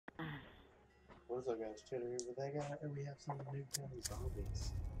What's up, guys? Cheddar here, but we have some Nuketown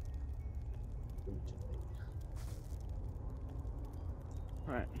zombies.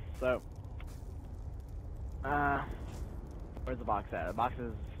 Alright, so where's the box at? The box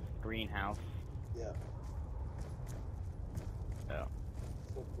is greenhouse. Yeah. So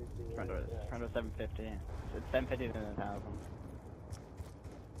front door 750. It's 750 than 1,000.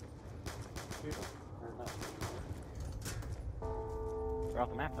 Or not. We're off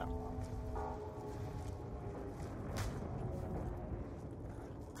the map though.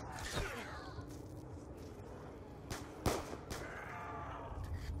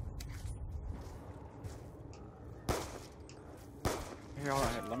 Here, hold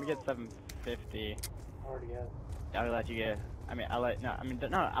on. Let me get 750. Already got it. I'll let you get. You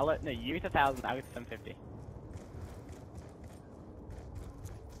get 1,000. I'll get 750.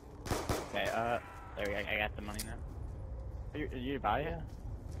 Okay. There we go. I got the money now. You bought it? Yeah.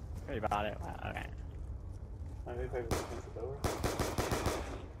 Oh, you bought it. Wow. Okay. My new favorite is the door.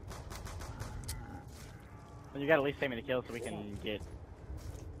 Well, you gotta at least pay me to kill so we can get.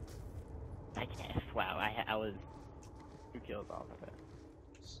 I guess. Wow. I was 2 kills off of it.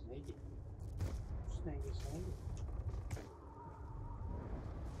 Sneaky. Sneaky.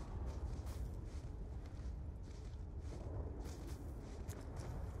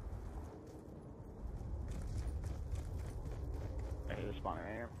 There's a spawner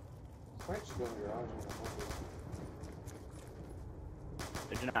right here. Why don't you go in the garage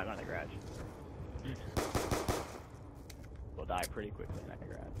and They're not going to the garage. We'll die pretty quickly in that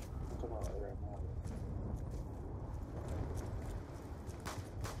garage. I'm talking about like right now.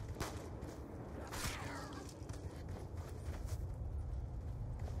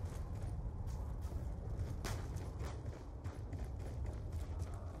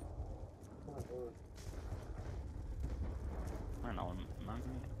 I don't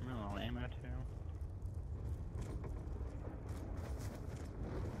know ammo too.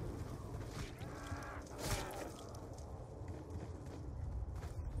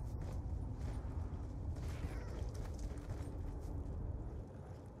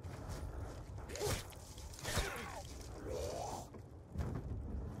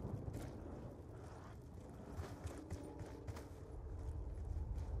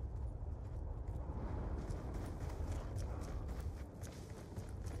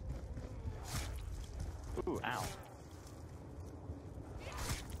 Ooh, ow.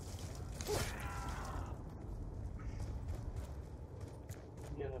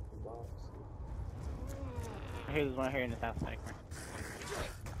 Get up the box. There's one here in this house back there.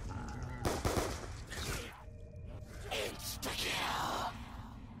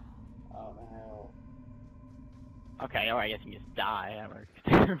 Oh, hell. Okay, alright, I guess you can just die. That works.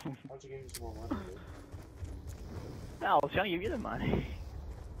 Why don't you give me some more money, dude? No, I was trying to give you the money.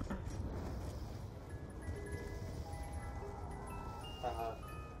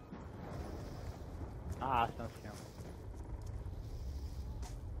 Ah, it's no skill.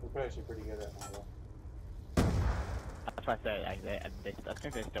 We're actually pretty good right now, though. That's why I said I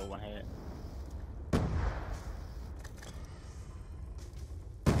think they still one hit.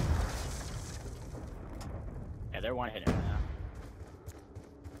 Yeah, they're one hit right now.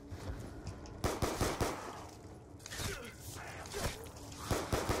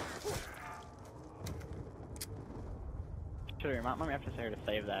 Should remind me after to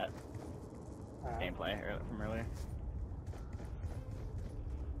save that gameplay from earlier.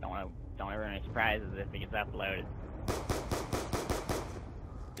 Don't ever any surprises if it gets uploaded.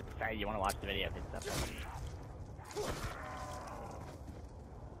 Sorry, you want to watch the video if it's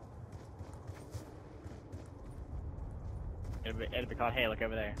uploaded. It'll be called, hey, look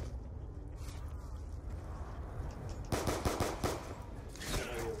over there.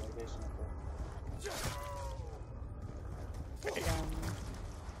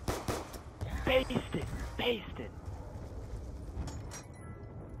 Paste it.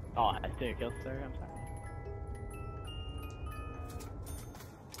 Oh, I still killed sir, I'm sorry.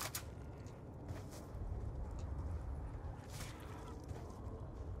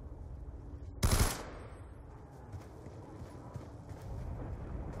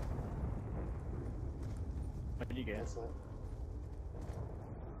 What did you get?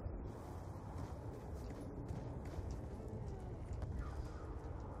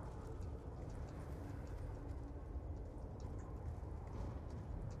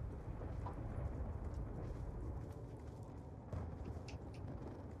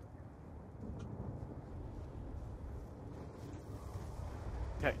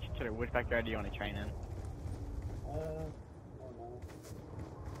 Which backyard do you want to train in? I don't know.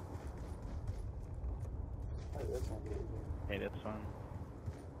 Hey, this one. Okay, this one.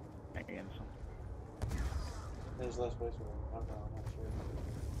 Again, this one. There's less space for them. Okay, I'm not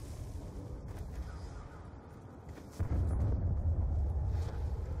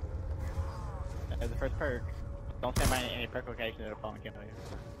sure. There's the first perk. Don't stand by any perk location, it'll fall and kill you.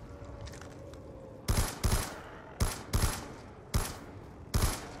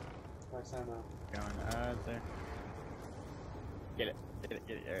 Next time now. Going there. Get it. Get it,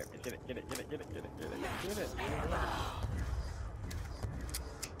 get it, Eric. Get it, get it, get it, get it, get it, get it, get it.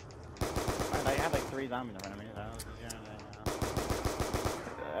 Alright, I have like 3 zombies in front of me, so I'll just go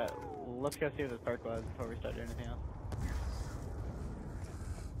now. Let's go see what this perk was before we start doing anything else.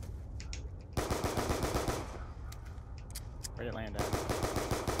 Where'd it land at?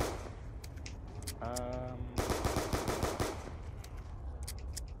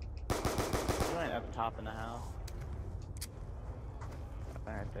 It went up top in the house.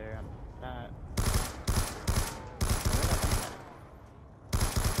 Right there on that.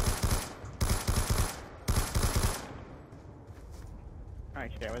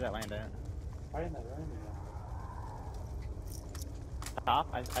 Alright, shit, where'd that land at? Right in that room, yeah. Top?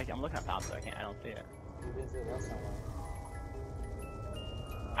 I'm looking at top, so I don't see it. You didn't see it last time,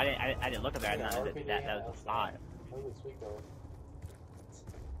 right? I didn't look up there. I didn't know that was the spot. That was sweet though.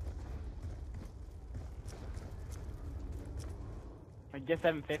 Get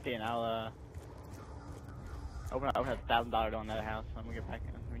 750 and I'll open up $1,000 door in that house when we get back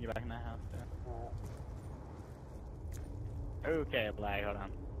in. When we get back in that house. Yeah. Okay, Black. Hold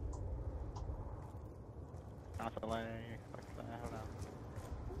on. Hold on.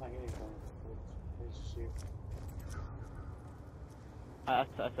 I'm not getting anything. Let's just shoot.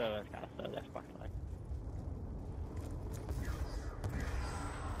 That's kind of that's fucking like.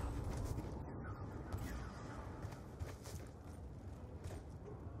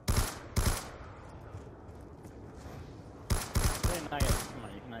 Not yet. Come on,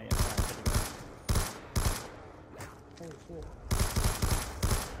 you cannot yet. Holy shit.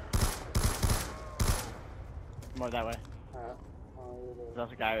 More that way. Alright. There's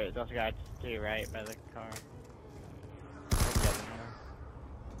also a guy to your right by the car.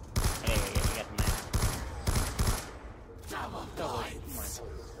 Hey, you got the man.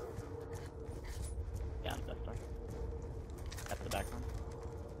 Yeah, that's dark. That's the back one.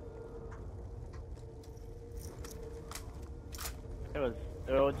 It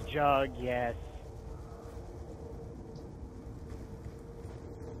was Jug, yes.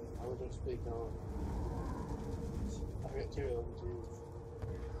 I would just speak on. I've got 2 of them, jeez.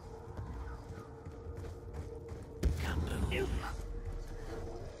 Ew.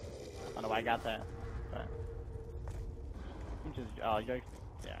 I don't know why I got that, but I'm just Jug.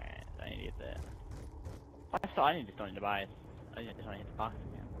 Yeah, alright, I need to get that. I just don't need to buy it. I just don't need the box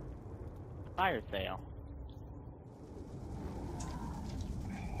again. Fire sale.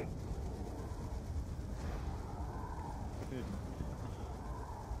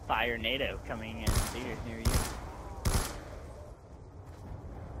 Fire NATO coming in theaters near you.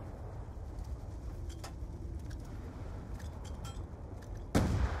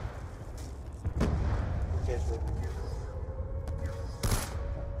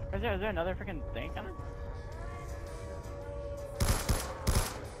 Is there another freaking thing coming?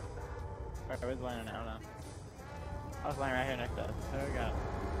 Where's the landing now? Hold on. I was landing right here next to us. Oh god.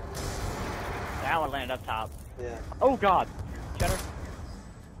 That one landed up top. Yeah. Oh god! Cheddar.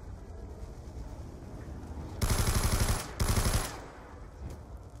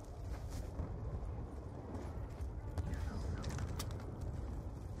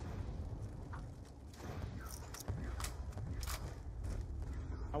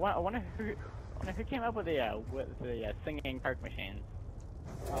 I wonder who came up with the singing perk machines.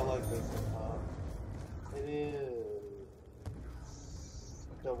 I like this one. It is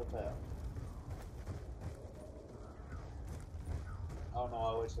double tap. I don't know.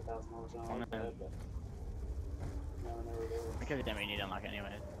 I wasted $1,000 on it, but no, I never did. Because you need to unlock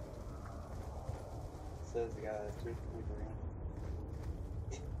anyways. Says the guy that's 2 grand.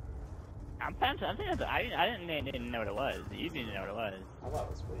 I'm thinking I didn't know what it was. You didn't know what it was. I thought it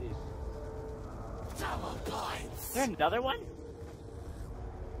was sweet. Is there another one?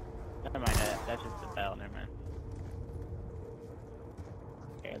 Never mind, that's just the bell, never mind.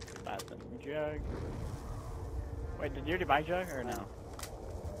 Okay, let's buy some Jug. Wait, did you already buy Jug or no?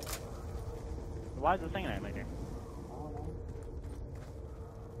 Why is this thing right here? I don't know.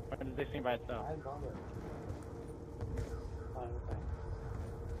 Why does this thing by itself? I hadn't bought it. Oh, okay.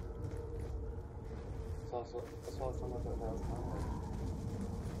 That's why it's almost $1,000.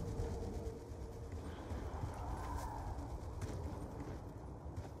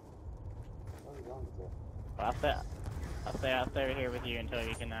 What are you going to? Well, I'll stay here with you until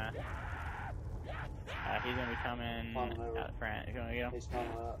you can He's gonna be coming out front. You wanna go? He's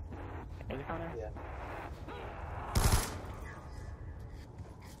coming up. Is he coming out? Yeah.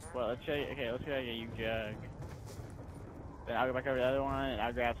 Well, let's show you. Okay, let's go get you jug. Then I'll go back over to the other one and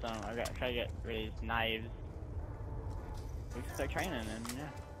I'll grab some. I'll try to get rid of these knives. We can start training and yeah.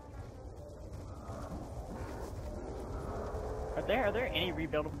 Are there any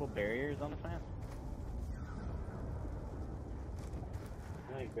rebuildable barriers on the planet?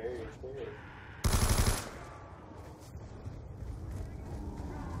 How many barriers there?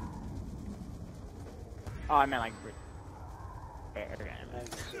 Oh, I meant like barrier.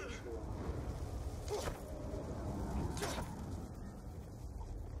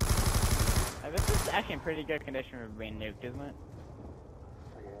 This is actually in pretty good condition for being nuked, isn't it?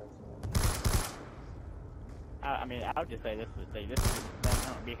 I mean, I would just say this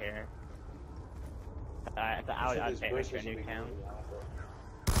don't be here. I'd say extra Nuketown.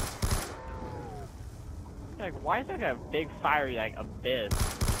 Like, why is there like a big fiery like abyss?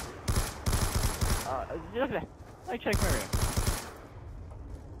 Look at that. Like, check my room.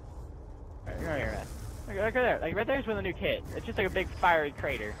 Right here, look there. Like, right there's where the nuke hit. It's just like a big fiery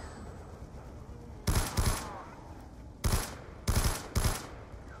crater.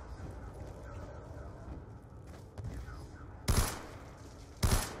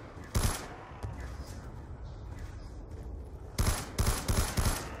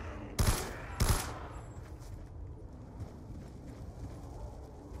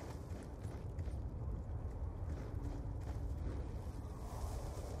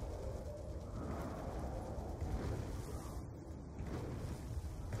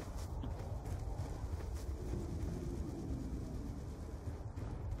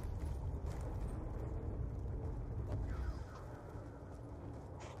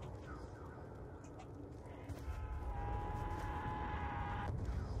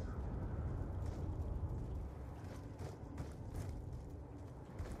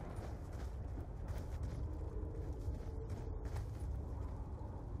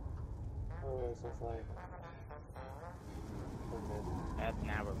 So it's like, okay. That's an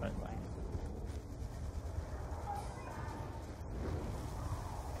hour, but like.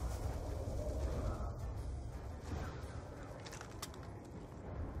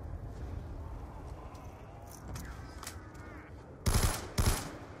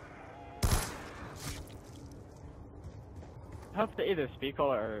 I hope that either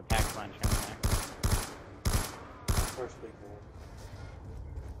Speakle or Pack Punch comes back. First Speakle.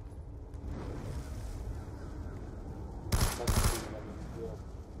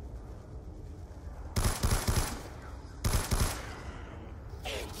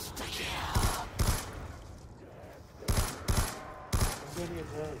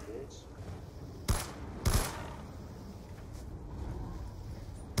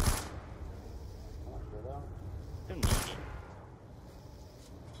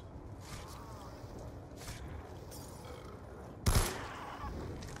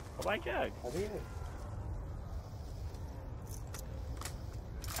 Oh my jug. I did.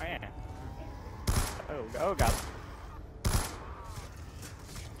 Oh yeah. Oh god.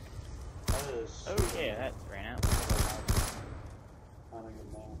 Oh yeah, that ran out.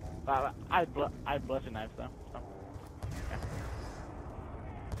 I'd bless a knife though. So. Okay.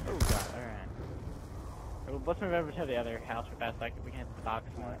 Oh god, alright. Well, let's move over to the other house for fast second. We can hit the box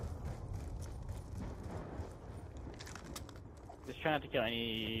more. Just try not to kill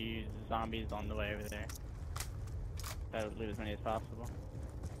any zombies on the way over there. That would leave as many as possible.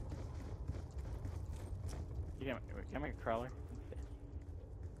 Can I make a crawler?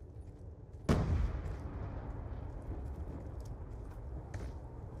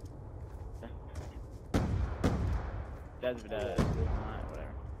 That's whatever.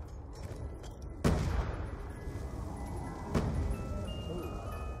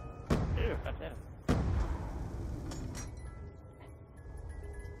 Ew, that's it.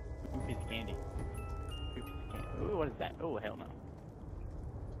 Piece of candy. Ooh, what is that? Oh, hell no.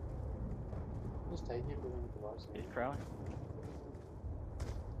 Just take it, put it in the box. He's crawling.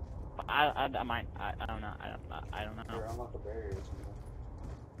 I might. I don't know. I don't know. Here, unlock the barriers.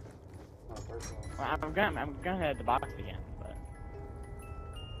 Well, I'm gonna head the box again, but.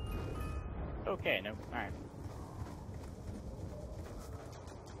 Okay, no. Alright.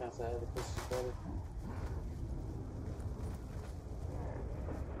 Outside the Christmas better.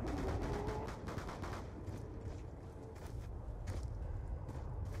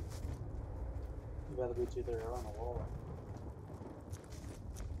 You gotta be too there on the wall.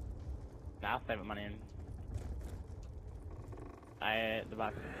 Nah, I'll save my money in. The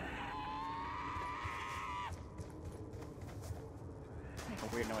box.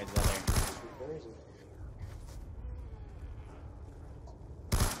 Weird noise out there. Where is it?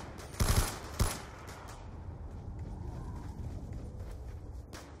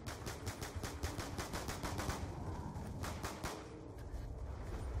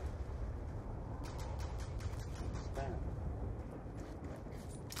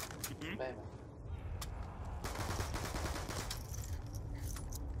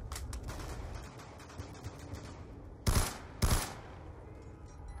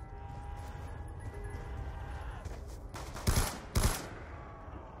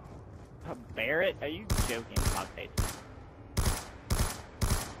 Barrett? Are you joking? Fuck face.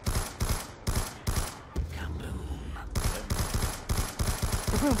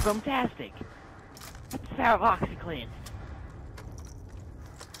 Boom, boomtastic. That's how OxyClean.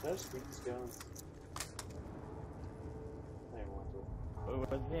 Those these guns. I didn't want to.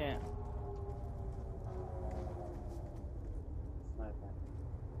 What was that? Sniper.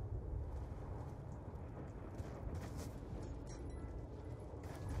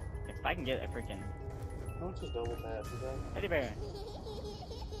 If I can get a freaking How much is double tap? Is that? teddy bear.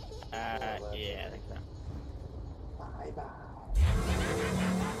 Yeah, I think so. Bye bye.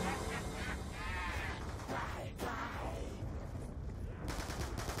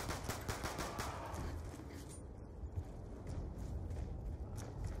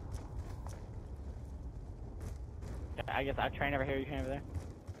 I guess I'll train over here, you train over there.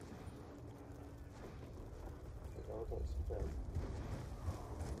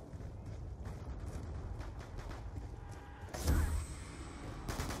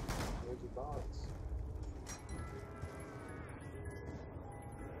 Where's your box?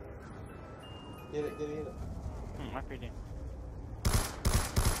 Get it, get it, get it. What for you doing?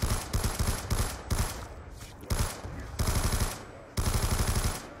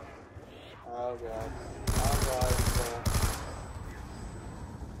 Oh god. Oh god.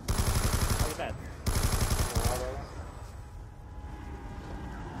 How's that?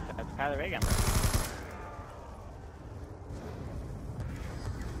 That's kind of the ray gun, bro.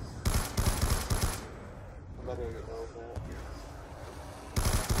 I'm about to get double tap.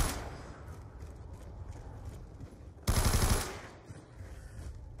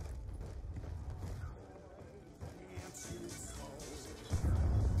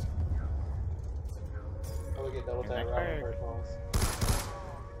 Oh, we get double tap right on the first boss.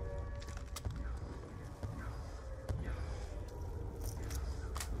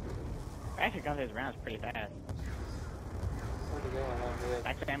 Actually, going through his rounds pretty fast. Where'd it go? I'm dead.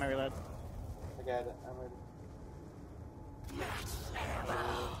 Back to ammo reload. I got it. I'm ready.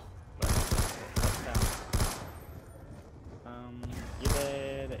 You're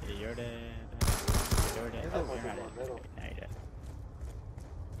dead. You're dead. You're dead. Oh, you're not dead. No, you're dead.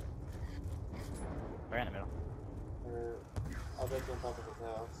 We're in the middle. I'll bet you on top of his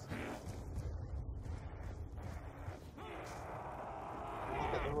house.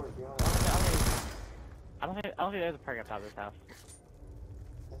 Look at the door, you know? I don't think there's a perk up top of this house.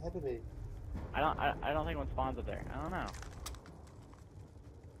 It had to be. I don't think one spawns up there. I don't know.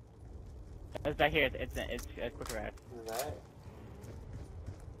 It's back here. It's a quick ride. Is that?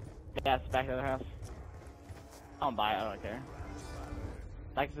 Yeah, it's back to the house. I don't buy it. I don't care.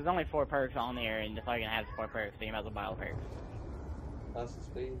 Like, there's only 4 perks on there, and the fucking has 4 perks, so you might as well buy all the perks. That's the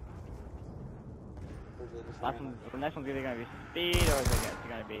speed. Or is it just The next one's either gonna be speed or it's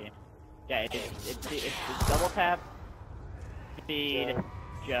gonna be, yeah, it's double tap, speed,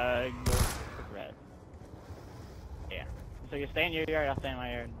 jug, red. Yeah. So you stay in your yard, I'll stay in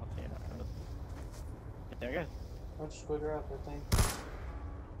my yard. We'll see. There we go. How much squigger out 15?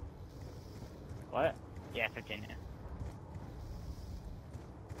 What? Yeah, 15. Yeah.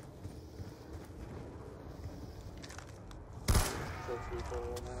 So 3, 4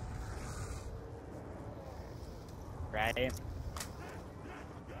 right now. Right. I'm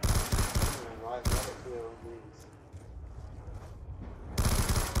gonna ride another 2 of these.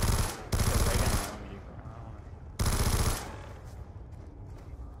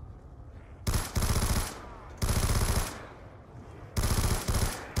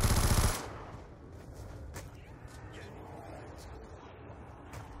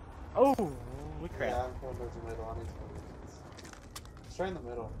 Oh, we crap. Yeah, I'm going towards the middle. I need to move. Straight in the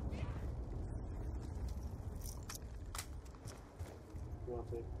middle. You want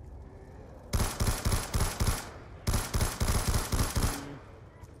to?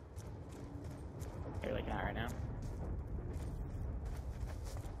 You're looking at right now.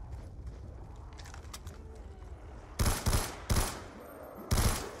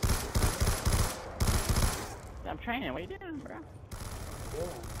 I'm training. What are you doing, bro? Yeah.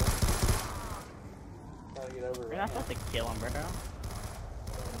 Gotta get over it. You're not supposed to kill him, bro.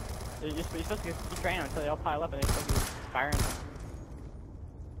 You're supposed to keep training them until they all pile up and they're supposed to be firing them.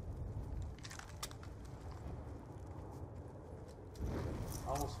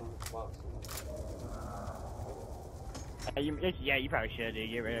 Almost from the box. Yeah, you probably should, dude.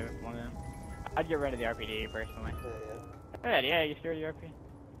 Get rid of one of them. I'd get rid of the RPD personally. Yeah. You scared of the RPD?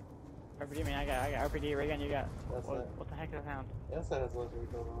 RPD, man, I got RPD ray gun. You got what the heck is that sound? Yes, that has less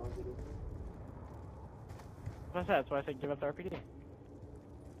recoil than RPD. What's that? That's why I said give up the RPD.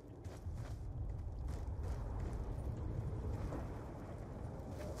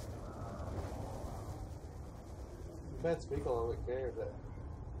 Bad Speakle would care, but.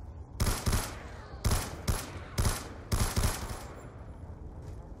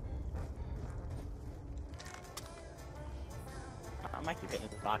 I might keep hitting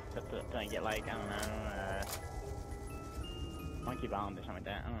this box until I get like, I don't know, monkey bombs or something like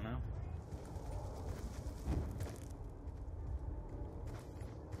that, I don't know.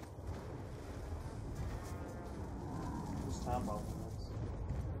 Just time bombing this.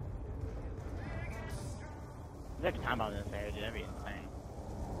 There's a time bomb in this area, dude, that'd be insane.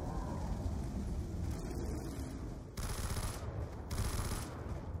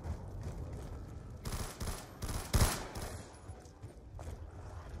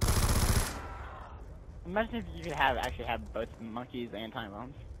 Imagine if you could actually have both monkeys and time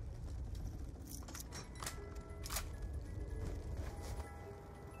bombs.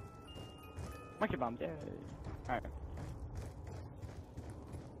 Monkey bombs, yeah. Alright.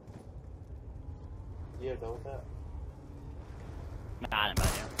 You go with that? Nah, I didn't buy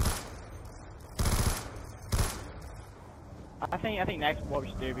it. I think next what we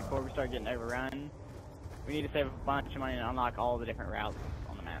should do before we start getting overrun, we need to save a bunch of money and unlock all the different routes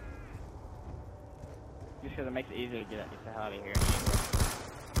on the map. Just because it makes it easier to get the hell out of here.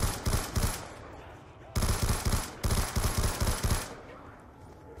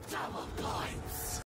 Double blind.